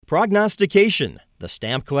Prognostication, the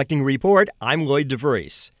stamp collecting report. I'm Lloyd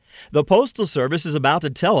DeVries. The Postal Service is about to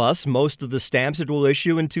tell us most of the stamps it will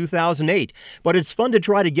issue in 2008, but it's fun to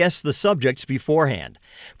try to guess the subjects beforehand.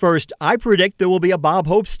 First, I predict there will be a Bob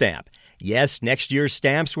Hope stamp. Yes, next year's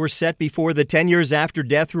stamps were set before the 10 years after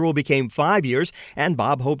death rule became 5 years, and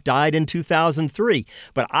Bob Hope died in 2003.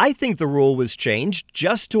 But I think the rule was changed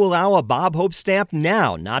just to allow a Bob Hope stamp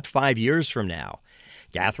now, not 5 years from now.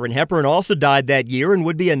 Katharine Hepburn also died that year and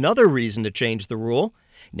would be another reason to change the rule.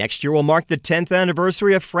 Next year will mark the 10th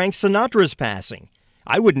anniversary of Frank Sinatra's passing.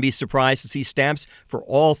 I wouldn't be surprised to see stamps for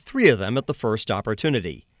all three of them at the first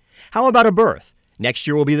opportunity. How about a birth? Next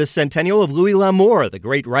year will be the centennial of Louis L'Amour, the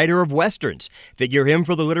great writer of Westerns. Figure him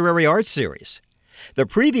for the Literary Arts series. The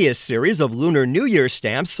previous series of Lunar New Year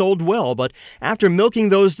stamps sold well, but after milking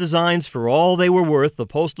those designs for all they were worth, the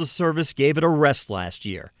Postal Service gave it a rest last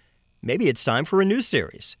year. Maybe it's time for a new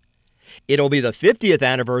series. It'll be the 50th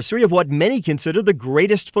anniversary of what many consider the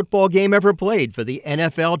greatest football game ever played for the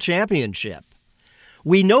NFL championship.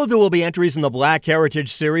 We know there will be entries in the Black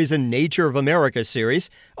Heritage Series and Nature of America series.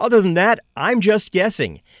 Other than that, I'm just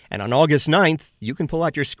guessing. And on August 9th, you can pull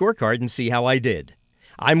out your scorecard and see how I did.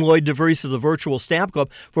 I'm Lloyd DeVries of the Virtual Stamp Club.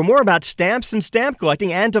 For more about stamps and stamp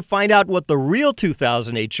collecting and to find out what the real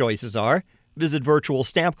 2008 choices are, visit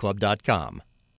virtualstampclub.com.